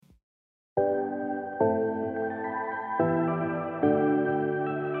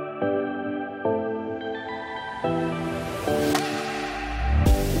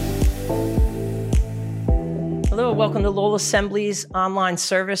welcome to Lowell Assembly's online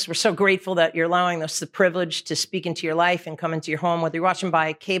service. We're so grateful that you're allowing us the privilege to speak into your life and come into your home, whether you're watching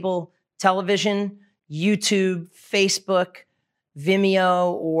by cable television, YouTube, Facebook,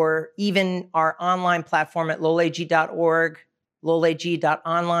 Vimeo, or even our online platform at lowellag.org,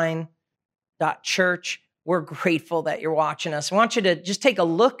 lowellag.online.church. We're grateful that you're watching us. I want you to just take a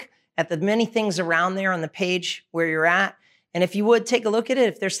look at the many things around there on the page where you're at. And if you would, take a look at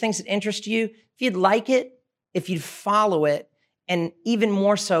it. If there's things that interest you, if you'd like it, if you'd follow it, and even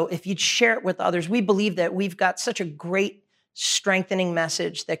more so, if you'd share it with others. We believe that we've got such a great strengthening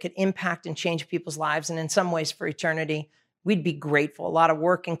message that could impact and change people's lives, and in some ways for eternity. We'd be grateful. A lot of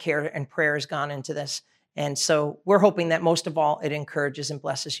work and care and prayer has gone into this. And so we're hoping that most of all, it encourages and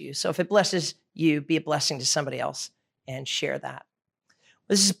blesses you. So if it blesses you, be a blessing to somebody else and share that.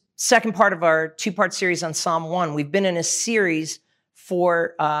 This is the second part of our two-part series on Psalm 1. We've been in a series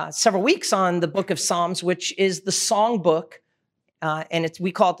for several weeks on the book of Psalms, which is the song book, and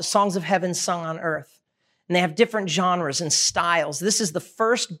we call it the Songs of Heaven Sung on Earth. And they have different genres and styles. This is the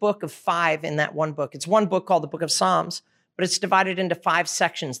first book of 5 in that one book. It's one book called the Book of Psalms, but it's divided into 5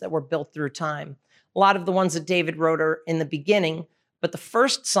 sections that were built through time. A lot of the ones that David wrote are in the beginning, but the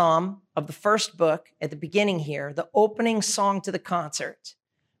first psalm of the first book at the beginning here, the opening song to the concert,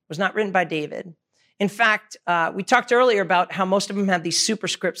 was not written by David. In fact, we talked earlier about how most of them have these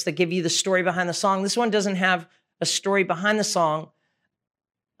superscripts that give you the story behind the song. This one doesn't have a story behind the song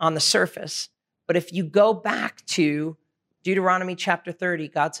on the surface. But if you go back to Deuteronomy chapter 30,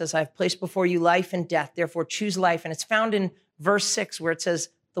 God says, I have placed before you life and death, therefore choose life. And it's found in verse 6 where it says,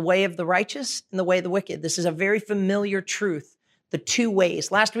 the way of the righteous and the way of the wicked. This is a very familiar truth, the two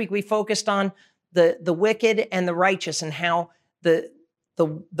ways. Last week, we focused on the wicked and the righteous and how the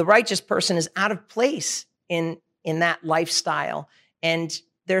righteous person is out of place in that lifestyle. And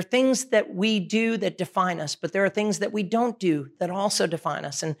there are things that we do that define us, but there are things that we don't do that also define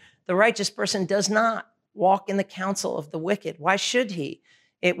us. And the righteous person does not walk in the counsel of the wicked. Why should he?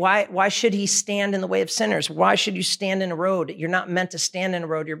 Why should he stand in the way of sinners? Why should you stand in a road? You're not meant to stand in a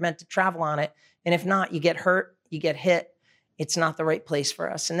road. You're meant to travel on it. And if not, you get hurt, you get hit. It's not the right place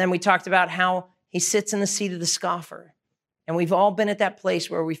for us. And then we talked about how he sits in the seat of the scoffer. And we've all been at that place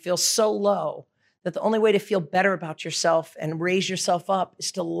where we feel so low that the only way to feel better about yourself and raise yourself up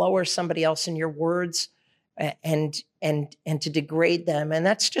is to lower somebody else in your words and to degrade them. And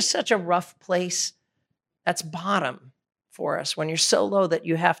that's just such a rough place. That's bottom for us when you're so low that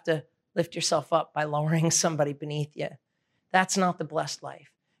you have to lift yourself up by lowering somebody beneath you. That's not the blessed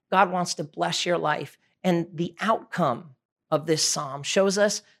life. God wants to bless your life. And the outcome of this psalm shows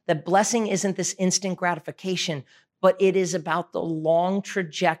us that blessing isn't this instant gratification, but it is about the long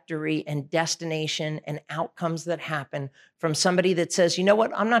trajectory and destination and outcomes that happen from somebody that says, you know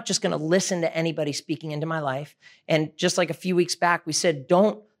what, I'm not just going to listen to anybody speaking into my life. And just like a few weeks back, we said,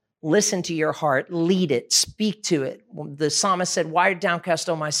 don't listen to your heart, lead it, speak to it. The psalmist said, why are you downcast,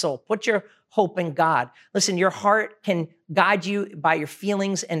 O my soul? Put your hope in God. Listen, your heart can guide you by your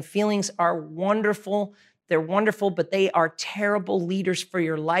feelings, and feelings are wonderful. They're wonderful, but they are terrible leaders for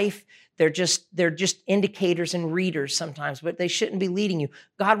your life. They're just indicators and readers sometimes, but they shouldn't be leading you.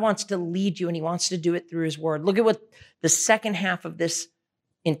 God wants to lead you, and he wants to do it through his word. Look at what the second half of this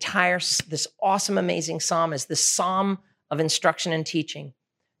awesome, amazing psalm is, the psalm of instruction and teaching.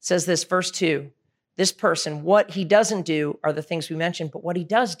 It says this, verse 2, this person, what he doesn't do are the things we mentioned, but what he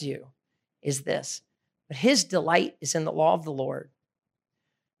does do is this. But his delight is in the law of the Lord.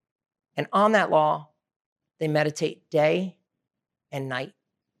 And on that law, they meditate day and night.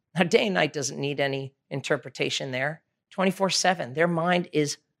 Now, day and night doesn't need any interpretation there. 24/7, their mind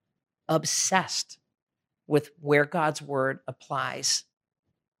is obsessed with where God's word applies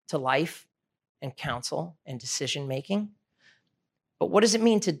to life and counsel and decision-making. But what does it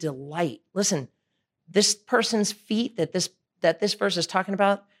mean to delight? Listen, this person's feet that this verse is talking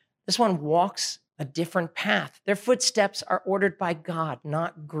about, this one walks a different path. Their footsteps are ordered by God,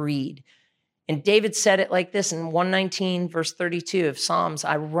 not greed. And David said it like this in 119, verse 32 of Psalms,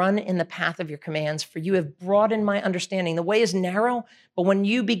 I run in the path of your commands, for you have broadened my understanding. The way is narrow, but when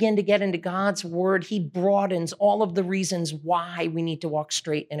you begin to get into God's word, he broadens all of the reasons why we need to walk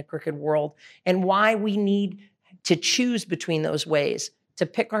straight in a crooked world and why we need to choose between those ways, to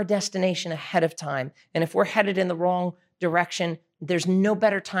pick our destination ahead of time. And if we're headed in the wrong direction, there's no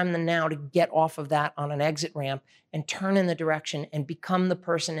better time than now to get off of that on an exit ramp and turn in the direction and become the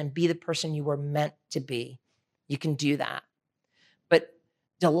person and be the person you were meant to be. You can do that. But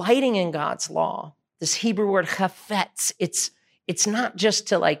delighting in God's law, this Hebrew word chafetz, it's not just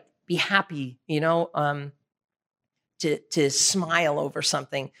to like be happy, to smile over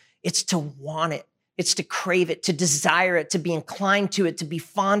something. It's to want it. It's to crave it, to desire it, to be inclined to it, to be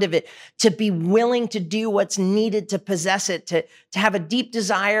fond of it, to be willing to do what's needed to possess it, to have a deep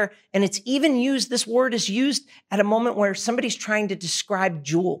desire. And it's even used, this word is used at a moment where somebody's trying to describe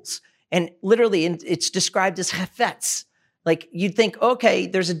jewels. And literally, it's described as chafetz. Like you'd think, okay,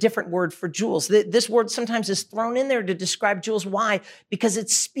 there's a different word for jewels. This word sometimes is thrown in there to describe jewels. Why? Because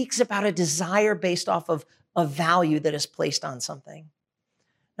it speaks about a desire based off of a value that is placed on something.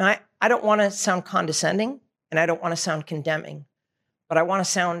 Now, I don't want to sound condescending and I don't want to sound condemning, but I want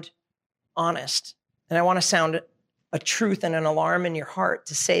to sound honest and I want to sound a truth and an alarm in your heart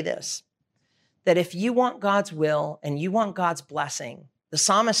to say this, that if you want God's will and you want God's blessing, the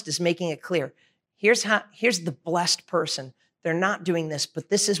psalmist is making it clear. Here's the blessed person. They're not doing this, but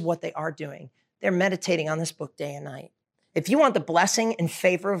this is what they are doing. They're meditating on this book day and night. If you want the blessing and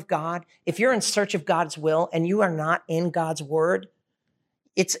favor of God, if you're in search of God's will and you are not in God's word,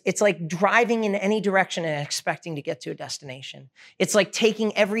 it's like driving in any direction and expecting to get to a destination. It's like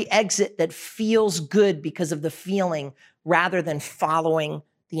taking every exit that feels good because of the feeling rather than following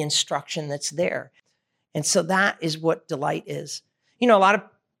the instruction that's there. And so that is what delight is. You know, a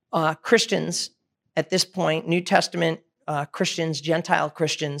lot of Christians at this point, New Testament Christians, Gentile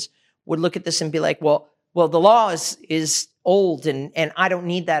Christians, would look at this and be like, well, the law is old and I don't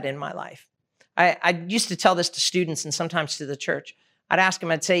need that in my life. I used to tell this to students and sometimes to the church. I'd ask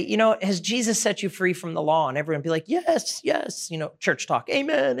them, I'd say, you know, has Jesus set you free from the law? And everyone would be like, yes, yes, you know, church talk,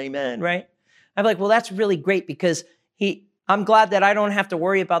 amen, amen, right? I'd be like, well, that's really great because I'm glad that I don't have to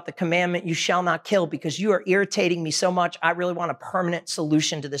worry about the commandment, you shall not kill, because you are irritating me so much. I really want a permanent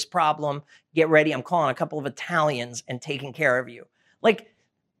solution to this problem. Get ready. I'm calling a couple of Italians and taking care of you. Like,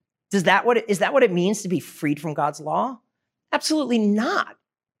 is that what it means to be freed from God's law? Absolutely not.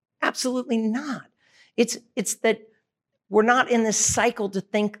 Absolutely not. It's that we're not in this cycle to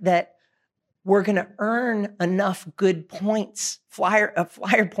think that we're going to earn enough good points, flyer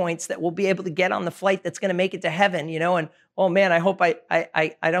points that we'll be able to get on the flight that's going to make it to heaven, you know, and oh man, I hope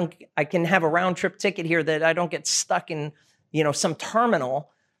I can have a round trip ticket here that I don't get stuck in, you know, some terminal.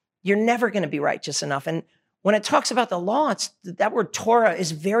 You're never going to be righteous enough. And when it talks about the law, that word Torah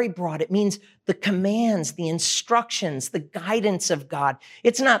is very broad. It means the commands, the instructions, the guidance of God.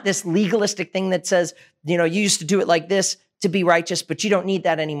 It's not this legalistic thing that says, you know, you used to do it like this to be righteous, but you don't need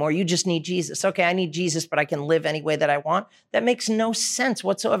that anymore. You just need Jesus. Okay, I need Jesus, but I can live any way that I want. That makes no sense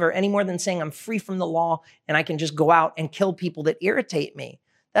whatsoever, any more than saying I'm free from the law and I can just go out and kill people that irritate me.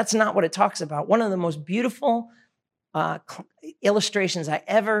 That's not what it talks about. One of the most beautiful illustrations I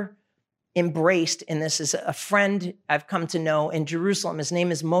ever embraced in this is a friend I've come to know in Jerusalem. His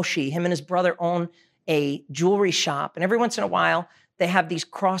name is Moshe. Him and his brother own a jewelry shop. And every once in a while, they have these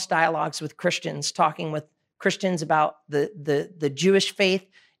cross dialogues with Christians, talking with Christians about the Jewish faith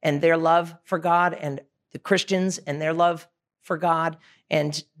and their love for God, and the Christians and their love for God.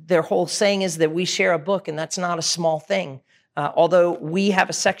 And their whole saying is that we share a book, and that's not a small thing. Although we have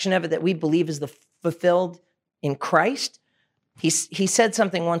a section of it that we believe is the fulfilled in Christ, he said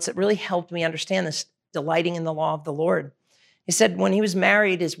something once that really helped me understand this, delighting in the law of the Lord. He said when he was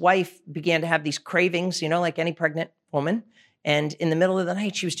married, his wife began to have these cravings, you know, like any pregnant woman. And in the middle of the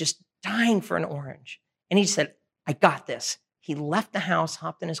night, she was just dying for an orange. And he said, I got this. He left the house,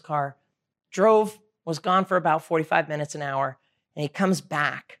 hopped in his car, drove, was gone for about 45 minutes, an hour. And he comes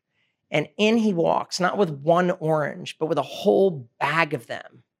back. And in he walks, not with one orange, but with a whole bag of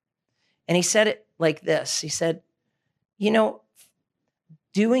them. And he said it like this. He said, you know,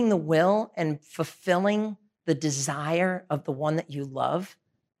 doing the will and fulfilling the desire of the one that you love,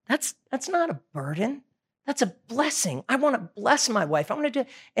 that's not a burden. That's a blessing. I want to bless my wife. I want to do,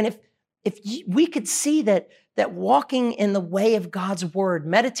 and if we could see that walking in the way of God's word,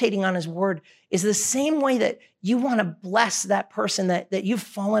 meditating on his word, is the same way that you want to bless that person that you've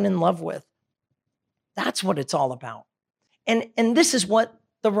fallen in love with. That's what it's all about. And this is what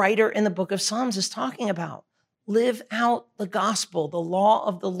the writer in the book of Psalms is talking about. Live out the gospel, the law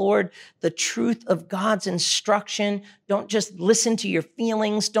of the Lord, the truth of God's instruction. Don't just listen to your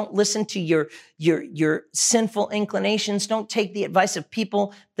feelings. Don't listen to your sinful inclinations. Don't take the advice of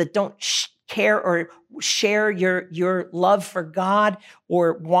people that don't care or share your love for God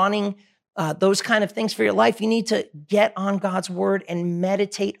or wanting those kind of things for your life. You need to get on God's word and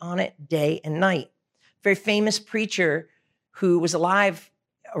meditate on it day and night. Very famous preacher who was alive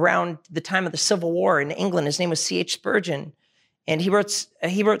around the time of the Civil War in England. His name was C.H. Spurgeon. And he wrote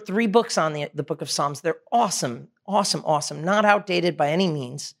 3 books on the book of Psalms. They're awesome, awesome, awesome, not outdated by any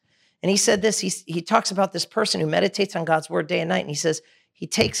means. And he said this, he talks about this person who meditates on God's word day and night. And he says, he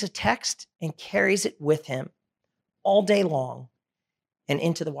takes a text and carries it with him all day long and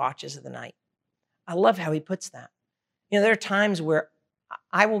into the watches of the night. I love how he puts that. There are times where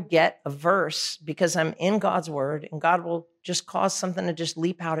I will get a verse because I'm in God's word and God will just cause something to just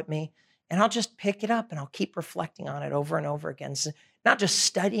leap out at me and I'll just pick it up and I'll keep reflecting on it over and over again. So not just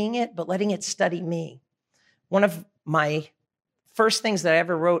studying it, but letting it study me. One of my first things that I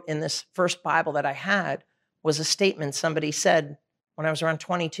ever wrote in this first Bible that I had was a statement somebody said when I was around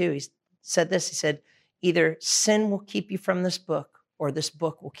 22. He said this, he said, either sin will keep you from this book or this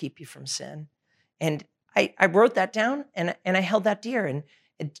book will keep you from sin. And I wrote that down and I held that dear. And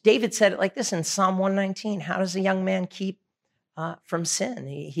David said it like this in Psalm 119. How does a young man keep from sin?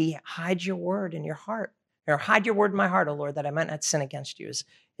 He hides your word in your heart, or hide your word in my heart, O Lord, that I might not sin against you,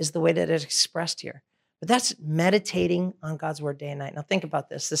 is the way that it's expressed here. But that's meditating on God's word day and night. Now think about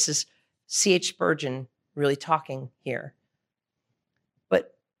this. This is C.H. Spurgeon really talking here.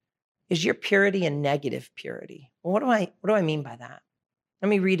 But is your purity a negative purity? Well, what do I mean by that? Let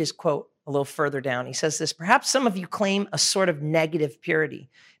me read his quote a little further down. He says this, perhaps some of you claim a sort of negative purity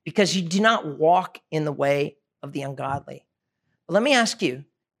because you do not walk in the way of the ungodly. But let me ask you,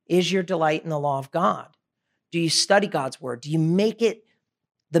 is your delight in the law of God? Do you study God's word? Do you make it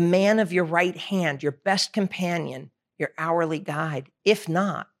the man of your right hand, your best companion, your hourly guide? If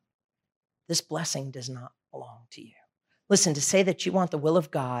not, this blessing does not belong to you. Listen, to say that you want the will of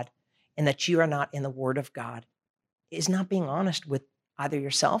God and that you are not in the word of God is not being honest with either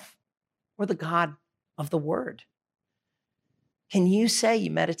yourself or the God of the word. Can you say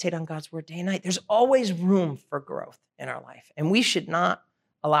you meditate on God's word day and night? There's always room for growth in our life. And we should not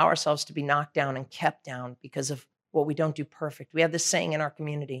allow ourselves to be knocked down and kept down because of what we don't do perfect. We have this saying in our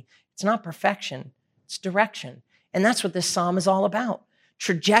community, it's not perfection, it's direction. And that's what this psalm is all about.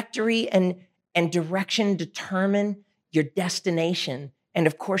 Trajectory and direction determine your destination and,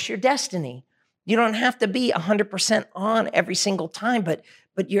 of course, your destiny. You don't have to be 100% on every single time, but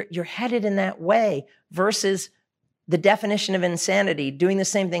you're headed in that way versus the definition of insanity, doing the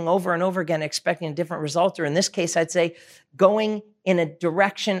same thing over and over again, expecting a different result, or in this case, I'd say going in a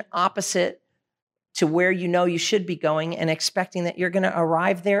direction opposite to where you know you should be going and expecting that you're going to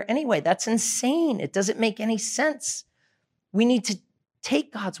arrive there anyway. That's insane. It doesn't make any sense. We need to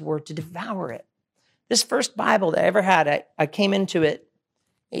take God's word to devour it. This first Bible that I ever had, I came into it.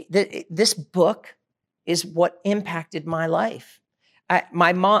 This book is what impacted my life.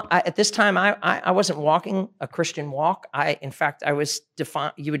 My mom, at this time, I wasn't walking a Christian walk. In fact,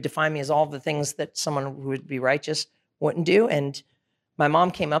 you would define me as all the things that someone who would be righteous wouldn't do. And my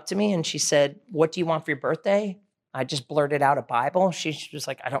mom came up to me and she said, "What do you want for your birthday?" I just blurted out a Bible. She was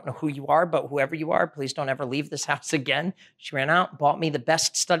like, "I don't know who you are, but whoever you are, please don't ever leave this house again." She ran out, bought me the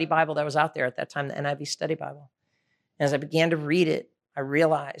best study Bible that was out there at that time, the NIV Study Bible. And as I began to read it, I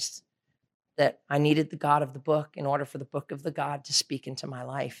realized that I needed the God of the book in order for the book of the God to speak into my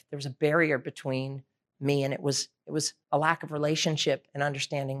life. There was a barrier between me and it was a lack of relationship and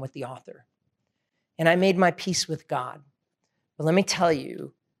understanding with the author. And I made my peace with God. But let me tell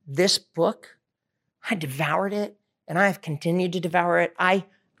you, this book, I devoured it and I have continued to devour it. I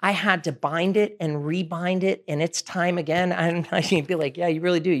had to bind it and rebind it, and it's time again. And you'd be like, yeah, you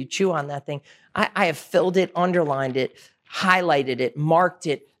really do. You chew on that thing. I have filled it, underlined it, highlighted it, marked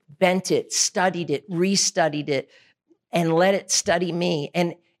it, bent it, studied it, restudied it, and let it study me.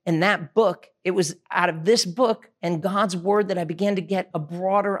 And that book, it was out of this book and God's word that I began to get a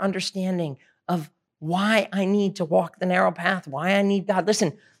broader understanding of why I need to walk the narrow path, why I need God.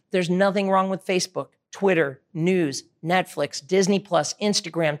 Listen, there's nothing wrong with Facebook, Twitter, news, Netflix, Disney Plus,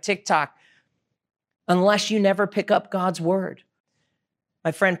 Instagram, TikTok, unless you never pick up God's word.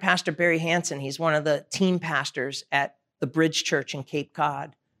 My friend, Pastor Barry Hansen, he's one of the team pastors at the Bridge Church in Cape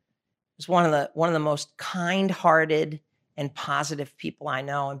Cod. He's one of the most kind-hearted and positive people I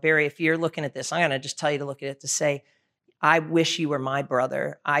know. And Barry, if you're looking at this, I'm going to just tell you to look at it to say, I wish you were my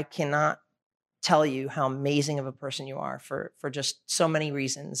brother. I cannot tell you how amazing of a person you are for just so many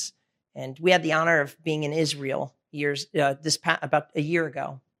reasons. And we had the honor of being in Israel about a year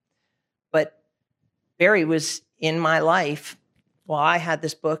ago. But Barry was in my life while I had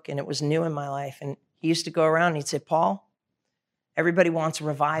this book and it was new in my life. And he used to go around and he'd say, "Paul, everybody wants a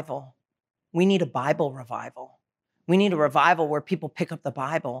revival. We need a Bible revival. We need a revival where people pick up the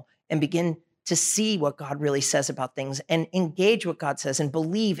Bible and begin to see what God really says about things and engage what God says and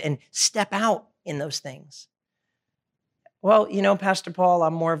believe and step out in those things." Well, Pastor Paul,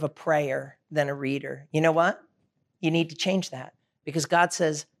 I'm more of a prayer than a reader. You know what? You need to change that because God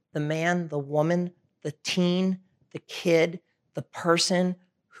says the man, the woman, the teen, the kid, the person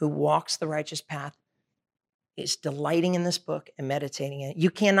who walks the righteous path is delighting in this book and meditating in it.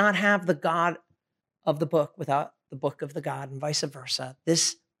 You cannot have the God of the book without the book of the God and vice versa.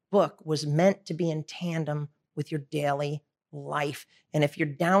 This book was meant to be in tandem with your daily life. And if you're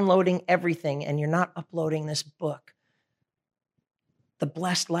downloading everything and you're not uploading this book, the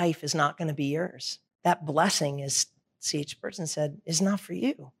blessed life is not going to be yours. That blessing, as C.H. Spurgeon said, is not for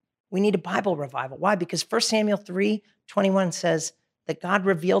you. We need a Bible revival. Why? Because 1 Samuel 3:21 says that God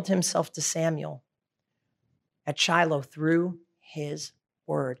revealed himself to Samuel at Shiloh through his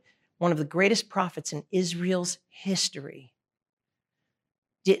word. One of the greatest prophets in Israel's history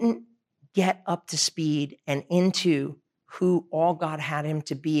didn't get up to speed and into who all God had him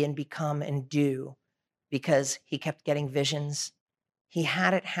to be and become and do because he kept getting visions. He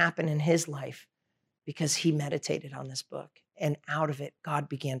had it happen in his life because he meditated on this book. And out of it, God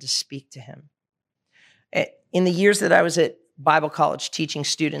began to speak to him. In the years that I was at Bible college teaching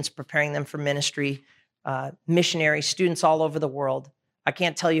students, preparing them for ministry, missionary students all over the world, I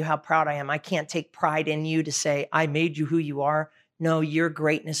can't tell you how proud I am. I can't take pride in you to say, I made you who you are. No, your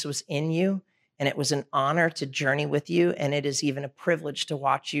greatness was in you. And it was an honor to journey with you. And it is even a privilege to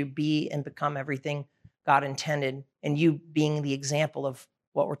watch you be and become everything God intended, and you being the example of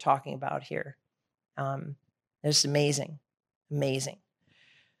what we're talking about here. It's amazing, amazing.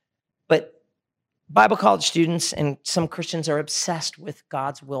 But Bible college students and some Christians are obsessed with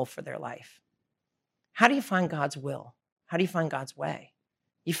God's will for their life. How do you find God's will? How do you find God's way?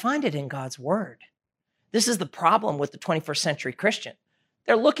 You find it in God's word. This is the problem with the 21st century Christian.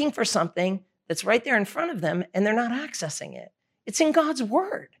 They're looking for something that's right there in front of them, and they're not accessing it. It's in God's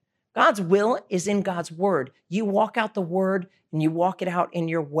word. God's will is in God's word. You walk out the word and you walk it out in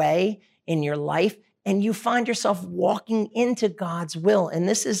your way, in your life, and you find yourself walking into God's will. And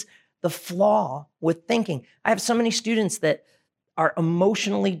this is the flaw with thinking. I have so many students that are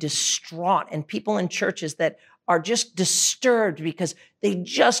emotionally distraught and people in churches that are just disturbed because they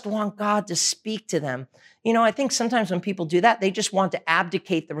just want God to speak to them. You know, I think sometimes when people do that, they just want to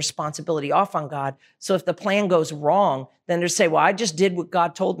abdicate the responsibility off on God. So if the plan goes wrong, then they say, well, I just did what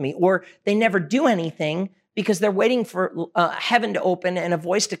God told me. Or they never do anything because they're waiting for heaven to open and a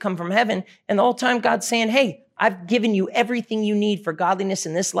voice to come from heaven. And the whole time God's saying, hey, I've given you everything you need for godliness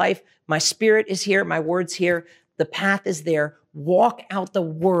in this life. My spirit is here. My word's here. The path is there. Walk out the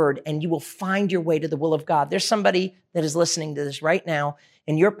word and you will find your way to the will of God. There's somebody that is listening to this right now,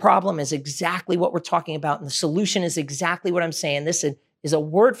 and your problem is exactly what we're talking about. And the solution is exactly what I'm saying. This is a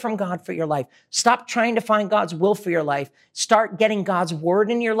word from God for your life. Stop trying to find God's will for your life. Start getting God's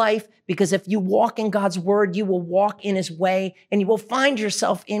word in your life, because if you walk in God's word, you will walk in his way and you will find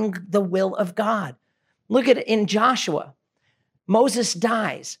yourself in the will of God. Look at it in Joshua. Moses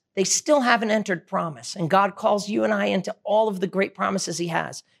dies. They still haven't entered promise. And God calls you and I into all of the great promises he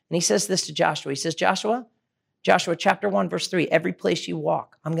has. And he says this to Joshua. He says, Joshua chapter 1, verse 3, every place you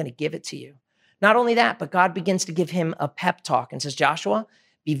walk, I'm going to give it to you. Not only that, but God begins to give him a pep talk and says, Joshua,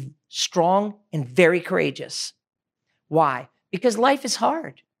 be strong and very courageous. Why? Because life is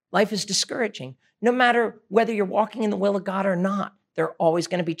hard. Life is discouraging. No matter whether you're walking in the will of God or not, there are always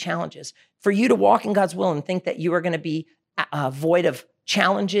going to be challenges. For you to walk in God's will and think that you are going to be void of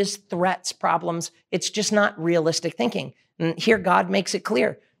challenges, threats, problems, it's just not realistic thinking. And here God makes it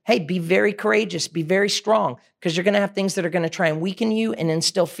clear. Hey, be very courageous, be very strong, because you're going to have things that are going to try and weaken you and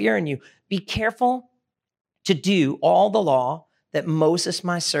instill fear in you. Be careful to do all the law that Moses,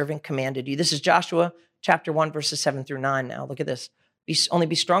 my servant, commanded you. This is Joshua chapter 1, verses 7 through 9 now. Look at this. Only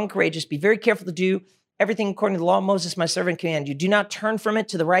be strong and courageous. Be very careful to do everything according to the law of Moses, my servant, commanded you. Do not turn from it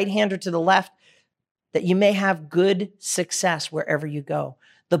to the right hand or to the left, that you may have good success wherever you go.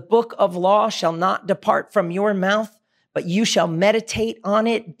 The book of law shall not depart from your mouth, but you shall meditate on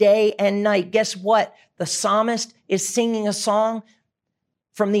it day and night. Guess what? The psalmist is singing a song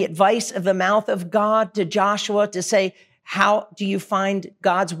from the advice of the mouth of God to Joshua to say, how do you find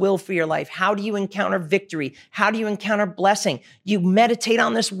God's will for your life? How do you encounter victory? How do you encounter blessing? You meditate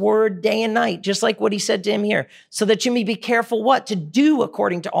on this word day and night, just like what he said to him here, so that you may be careful what? To do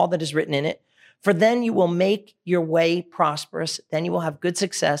according to all that is written in it. For then you will make your way prosperous. Then you will have good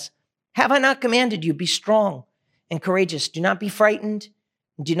success. Have I not commanded you? Be strong and courageous. Do not be frightened.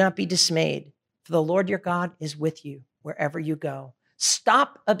 Do not be dismayed. For the Lord your God is with you wherever you go.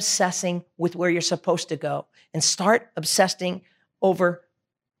 Stop obsessing with where you're supposed to go and start obsessing over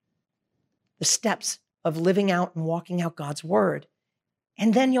the steps of living out and walking out God's word.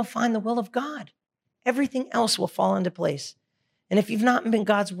 And then you'll find the will of God. Everything else will fall into place. And if you've not been in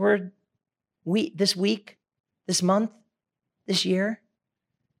God's word this week, this month, this year,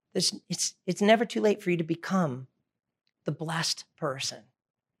 it's never too late for you to become the blessed person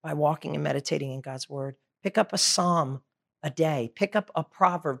by walking and meditating in God's word. Pick up a psalm a day. Pick up a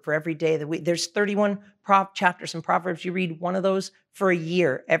proverb for every day of the week. There's 31 chapters in Proverbs. You read one of those for a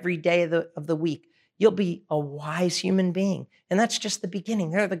year, every day of the week. You'll be a wise human being. And that's just the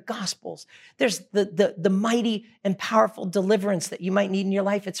beginning. There are the Gospels. There's the mighty and powerful deliverance that you might need in your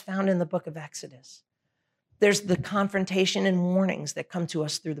life. It's found in the book of Exodus. There's the confrontation and warnings that come to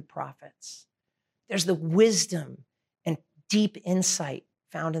us through the prophets. There's the wisdom and deep insight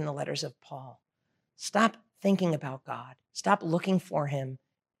found in the letters of Paul. Stop thinking about God. Stop looking for him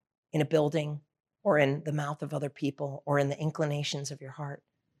in a building or in the mouth of other people or in the inclinations of your heart.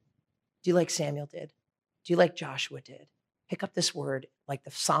 Do like Samuel did? Do you like Joshua did? Pick up this word like the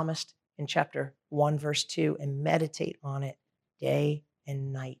psalmist in chapter 1, verse 2, and meditate on it day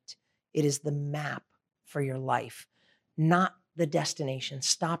and night. It is the map for your life, not the destination.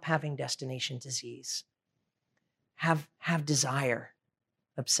 Stop having destination disease. Have desire,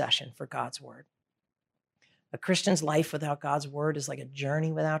 obsession for God's word. A Christian's life without God's word is like a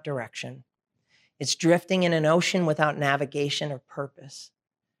journey without direction. It's drifting in an ocean without navigation or purpose.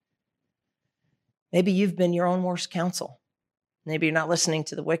 Maybe you've been your own worst counsel. Maybe you're not listening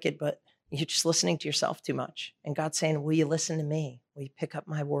to the wicked, but you're just listening to yourself too much. And God's saying, will you listen to me? Will you pick up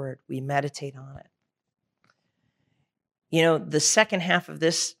my word? Will you meditate on it? You know, the second half of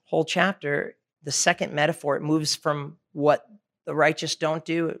this whole chapter, the second metaphor, it moves from what the righteous don't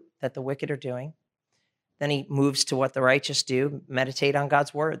do that the wicked are doing. Then he moves to what the righteous do, meditate on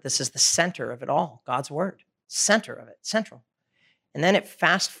God's word. This is the center of it all, God's word, center of it, central. And then it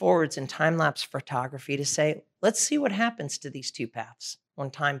fast forwards in time-lapse photography to say, let's see what happens to these two paths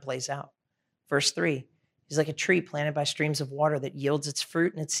when time plays out. Verse 3, he's like a tree planted by streams of water that yields its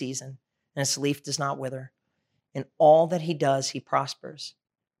fruit in its season, and its leaf does not wither. In all that he does, he prospers.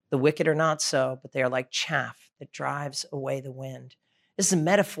 The wicked are not so, but they are like chaff that drives away the wind. This is a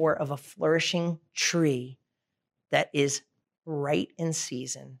metaphor of a flourishing tree that is right in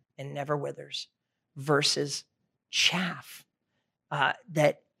season and never withers versus chaff.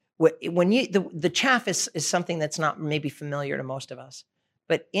 The chaff is something that's not maybe familiar to most of us,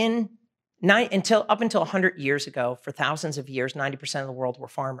 but up until 100 years ago, for thousands of years, 90% of the world were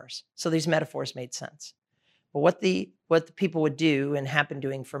farmers. So these metaphors made sense. But what the people would do and have been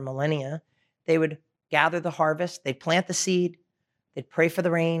doing for millennia, they would gather the harvest, they'd plant the seed, they'd pray for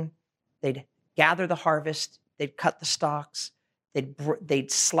the rain, they'd gather the harvest, they'd cut the stalks,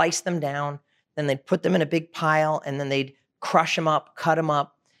 they'd slice them down, then they'd put them in a big pile, and then they'd crush them up, cut them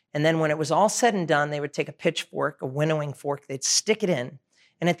up. And then when it was all said and done, they would take a pitchfork, a winnowing fork, they'd stick it in.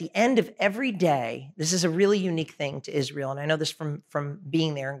 And at the end of every day, this is a really unique thing to Israel, and I know this from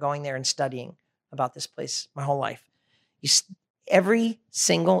being there and going there and studying about this place my whole life. Every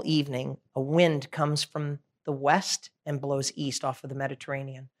single evening, a wind comes from the west and blows east off of the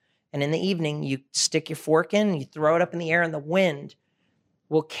Mediterranean. And in the evening, you stick your fork in, you throw it up in the air, and the wind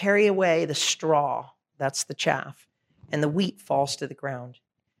will carry away the straw, that's the chaff, and the wheat falls to the ground.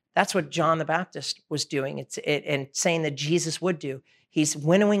 That's what John the Baptist was doing and saying that Jesus would do. His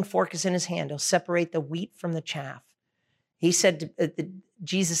winnowing fork is in his hand. He'll separate the wheat from the chaff. He said,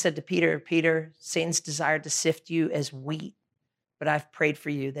 Jesus said to Peter, Peter, Satan's desired to sift you as wheat, but I've prayed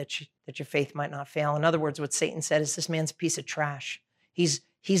for you that your faith might not fail. In other words, what Satan said is, this man's a piece of trash. He's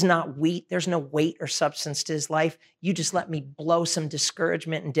not wheat. There's no weight or substance to his life. You just let me blow some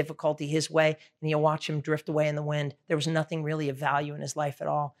discouragement and difficulty his way, and you'll watch him drift away in the wind. There was nothing really of value in his life at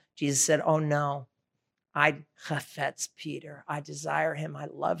all. Jesus said, oh no, I chafetz Peter. I desire him. I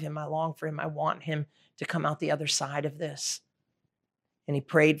love him. I long for him. I want him to come out the other side of this. And he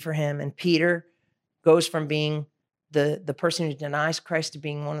prayed for him. And Peter goes from being the person who denies Christ to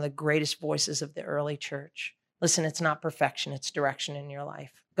being one of the greatest voices of the early church. Listen, it's not perfection, it's direction in your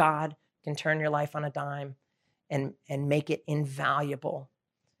life. God can turn your life on a dime and make it invaluable.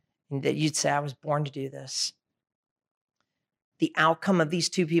 And that you'd say, I was born to do this. The outcome of these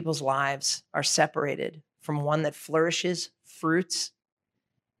two people's lives are separated from one that flourishes, fruits,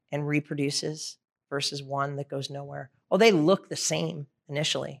 and reproduces versus one that goes nowhere. Well, they look the same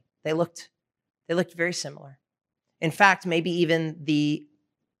initially. They looked very similar. In fact, maybe even the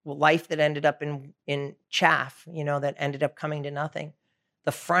life that ended up in chaff, that ended up coming to nothing.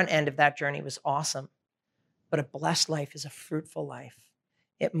 The front end of that journey was awesome. But a blessed life is a fruitful life.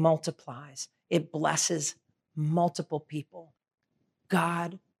 It multiplies. It blesses multiple people.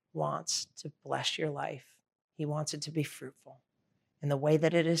 God wants to bless your life. He wants it to be fruitful. And the way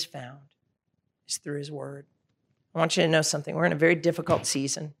that it is found is through his word. I want you to know something. We're in a very difficult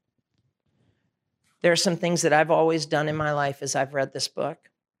season. There are some things that I've always done in my life as I've read this book.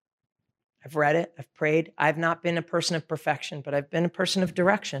 I've read it, I've prayed. I've not been a person of perfection, but I've been a person of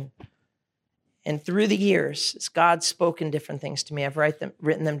direction. And through the years, as God's spoken different things to me, I've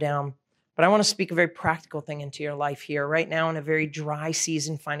written them down. But I want to speak a very practical thing into your life here, right now in a very dry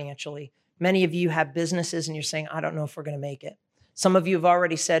season financially. Many of you have businesses and you're saying, I don't know if we're going to make it. Some of you have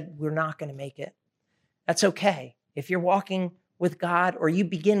already said, we're not going to make it. That's okay. If you're walking with God or you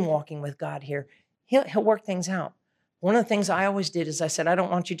begin walking with God here, he'll work things out. One of the things I always did is I said, I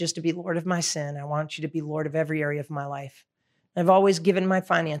don't want you just to be Lord of my sin. I want you to be Lord of every area of my life. I've always given my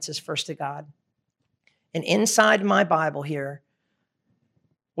finances first to God. And inside my Bible here,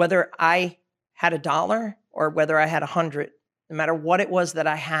 whether I had $1 or whether I had 100, no matter what it was that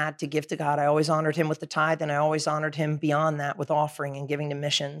I had to give to God, I always honored him with the tithe, and I always honored him beyond that with offering and giving to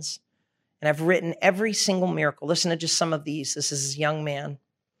missions. And I've written every single miracle. Listen to just some of these. This is a young man.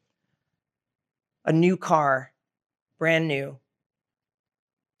 A new car, brand new,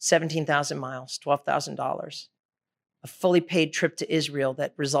 17,000 miles, $12,000. A fully paid trip to Israel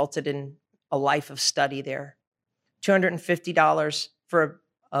that resulted in a life of study there. $250 for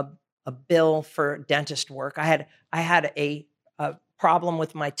a bill for dentist work. I had a problem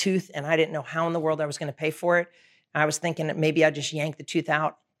with my tooth, and I didn't know how in the world I was going to pay for it. I was thinking that maybe I'd just yank the tooth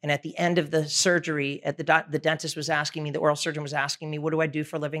out. And at the end of the surgery, the dentist was asking me, the oral surgeon was asking me, what do I do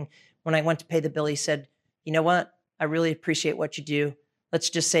for a living? When I went to pay the bill, he said, you know what? I really appreciate what you do. Let's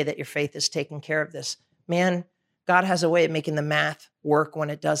just say that your faith is taking care of this. Man, God has a way of making the math work when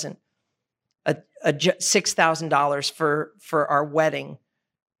it doesn't. $6,000 for our wedding,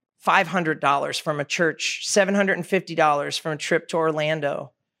 $500 from a church, $750 from a trip to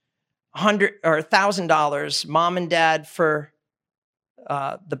Orlando, $1,000 mom and dad for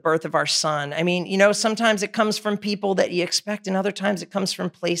the birth of our son. I mean, sometimes it comes from people that you expect, and other times it comes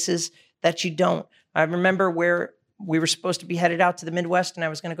from places that you don't. I remember where we were supposed to be headed out to the Midwest, and I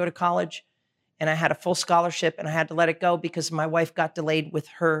was going to go to college, and I had a full scholarship, and I had to let it go because my wife got delayed with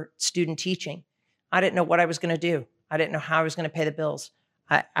her student teaching. I didn't know what I was going to do. I didn't know how I was going to pay the bills.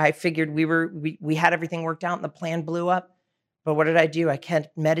 I figured we had everything worked out, and the plan blew up. But what did I do? I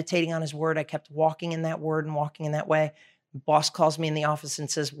kept meditating on his word. I kept walking in that word and walking in that way. The boss calls me in the office and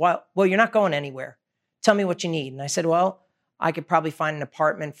says, well, you're not going anywhere. Tell me what you need. And I said, well, I could probably find an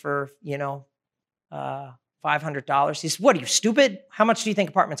apartment for, $500. He said, what are you, stupid? How much do you think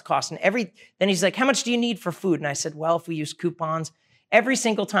apartments cost? And then he's like, how much do you need for food? And I said, well, if we use coupons. Every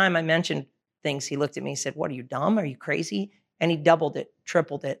single time I mentioned things, he looked at me and said, what, are you dumb? Are you crazy? And he doubled it,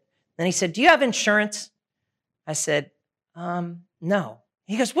 tripled it. Then he said, do you have insurance? I said, no.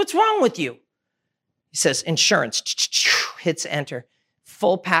 He goes, what's wrong with you? He says, insurance, hits enter,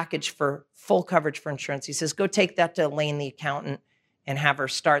 full package for full coverage for insurance. He says, go take that to Elaine, the accountant, and have her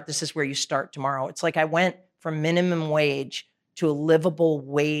start. This is where you start tomorrow. It's like I went from minimum wage to a livable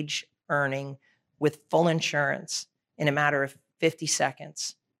wage earning with full insurance in a matter of 50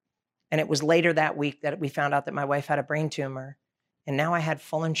 seconds. And it was later that week that we found out that my wife had a brain tumor. And now I had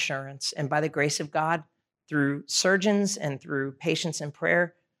full insurance. And by the grace of God, through surgeons and through patience and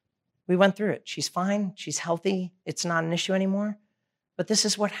prayer, we went through it. She's fine. She's healthy. It's not an issue anymore. But this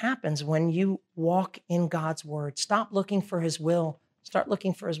is what happens when you walk in God's word. Stop looking for his will. Start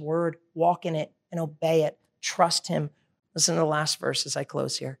looking for his word. Walk in it and obey it. Trust him. Listen to the last verse as I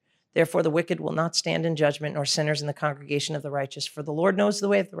close here. Therefore, the wicked will not stand in judgment, nor sinners in the congregation of the righteous. For the Lord knows the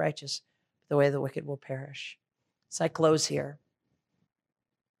way of the righteous, but the way of the wicked will perish. As I close here,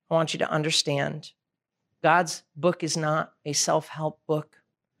 I want you to understand God's book is not a self-help book,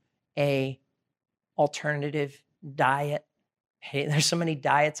 a alternative diet. Hey, there's so many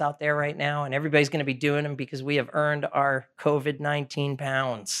diets out there right now, and everybody's going to be doing them because we have earned our COVID-19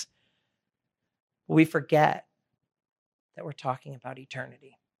 pounds. We forget that we're talking about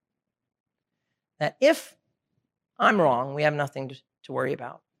eternity. That if I'm wrong, we have nothing to worry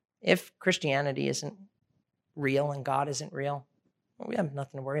about. If Christianity isn't real and God isn't real, well, we have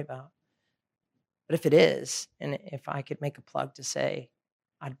nothing to worry about. But if it is, and if I could make a plug to say,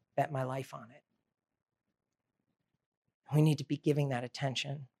 I'd bet my life on it. We need to be giving that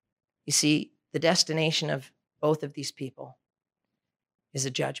attention. You see, the destination of both of these people is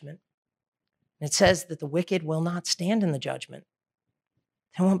a judgment. And it says that the wicked will not stand in the judgment.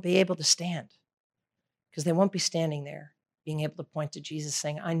 They won't be able to stand because they won't be standing there being able to point to Jesus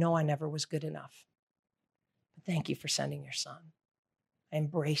saying, I know I never was good enough, but thank you for sending your son. I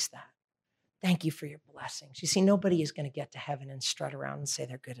embrace that. Thank you for your blessings. You see, nobody is going to get to heaven and strut around and say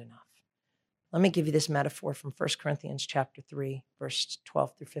they're good enough. Let me give you this metaphor from 1 Corinthians chapter 3, verse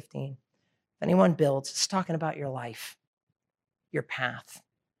 12 through 15. If anyone builds, it's talking about your life, your path,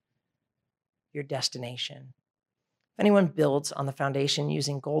 your destination. If anyone builds on the foundation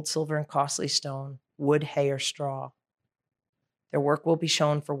using gold, silver, and costly stone, wood, hay, or straw, Their work will be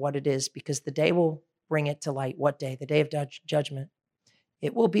shown for what it is, because the day will bring it to light. What day? The day of judgment.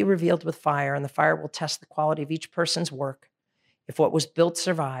 It will be revealed with fire, and the fire will test the quality of each person's work. If what was built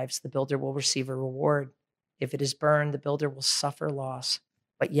survives, the builder will receive a reward. If it is burned, the builder will suffer loss,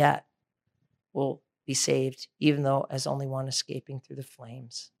 but yet will be saved, even though as only one escaping through the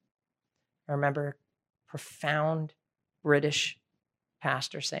flames. I remember a profound British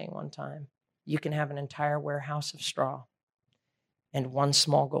pastor saying one time, you can have an entire warehouse of straw and one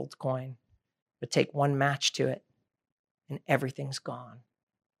small gold coin, but take one match to it and everything's gone.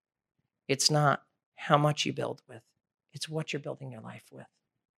 It's not how much you build with, it's what you're building your life with.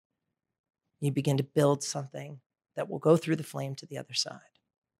 You begin to build something that will go through the flame to the other side.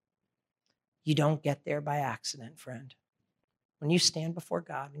 You don't get there by accident, friend. When you stand before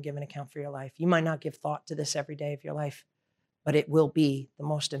God and give an account for your life, you might not give thought to this every day of your life, but it will be the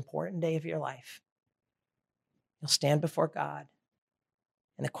most important day of your life. You'll stand before God,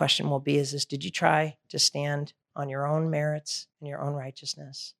 and the question will be, did you try to stand on your own merits and your own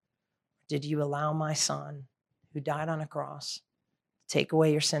righteousness? Did you allow my son, who died on a cross, to take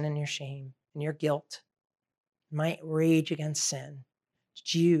away your sin and your shame and your guilt, my rage against sin?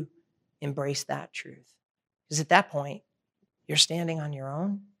 Did you embrace that truth? Because at that point, you're standing on your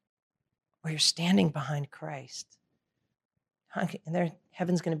own, or you're standing behind Christ. And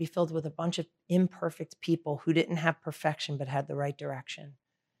heaven's going to be filled with a bunch of imperfect people who didn't have perfection but had the right direction,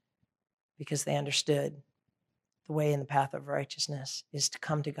 because they understood the way in the path of righteousness is to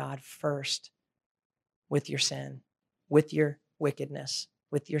come to God first with your sin, with your wickedness,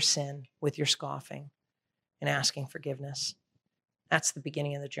 with your sin, with your scoffing, and asking forgiveness. That's the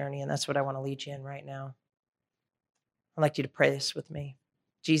beginning of the journey, and that's what I want to lead you in right now. I'd like you to pray this with me.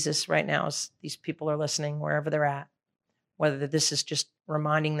 Jesus, right now, as these people are listening, wherever they're at, whether this is just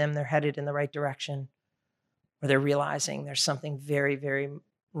reminding them they're headed in the right direction, or they're realizing there's something very, very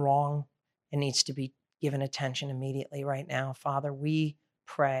wrong and needs to be given attention immediately right now. Father, we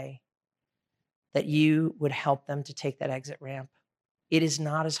pray that you would help them to take that exit ramp. It is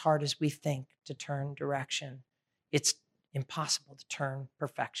not as hard as we think to turn direction. It's impossible to turn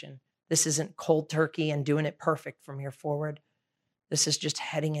perfection. This isn't cold turkey and doing it perfect from here forward. This is just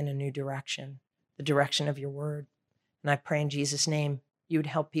heading in a new direction, the direction of your word. And I pray in Jesus' name, you would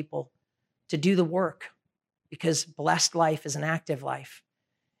help people to do the work, because blessed life is an active life.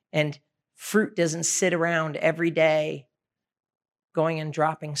 And fruit doesn't sit around every day going and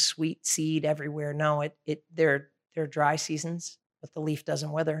dropping sweet seed everywhere. No, there are dry seasons, but the leaf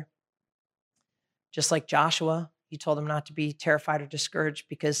doesn't wither. Just like Joshua, you told him not to be terrified or discouraged,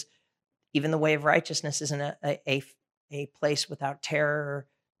 because even the way of righteousness isn't a place without terror or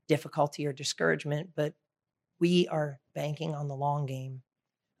difficulty or discouragement, but we are banking on the long game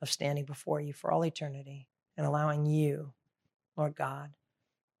of standing before you for all eternity and allowing you, Lord God,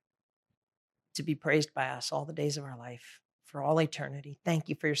 to be praised by us all the days of our life for all eternity. Thank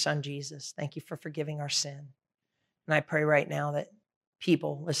you for your son, Jesus. Thank you for forgiving our sin. And I pray right now that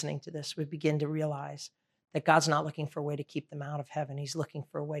people listening to this would begin to realize that God's not looking for a way to keep them out of heaven. He's looking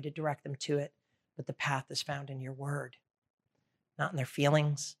for a way to direct them to it. But the path is found in your word, not in their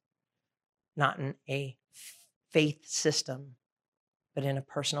feelings, not in a faith system, but in a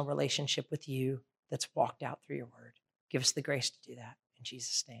personal relationship with you that's walked out through your word. Give us the grace to do that. In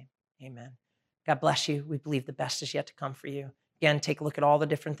Jesus' name, amen. God bless you. We believe the best is yet to come for you. Again, take a look at all the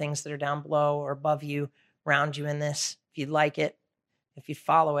different things that are down below or above you, around you in this. If you'd like it, if you'd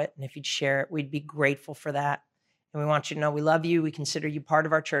follow it, and if you'd share it, we'd be grateful for that. And we want you to know we love you. We consider you part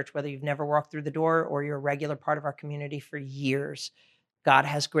of our church, whether you've never walked through the door or you're a regular part of our community for years. God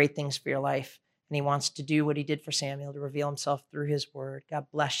has great things for your life, and he wants to do what he did for Samuel, to reveal himself through his word. God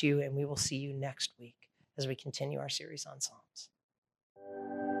bless you, and we will see you next week as we continue our series on Psalms.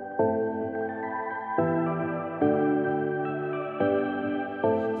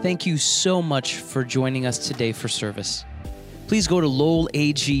 Thank you so much for joining us today for service. Please go to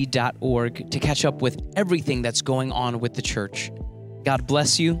lowelag.org to catch up with everything that's going on with the church. God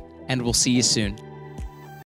bless you, and we'll see you soon.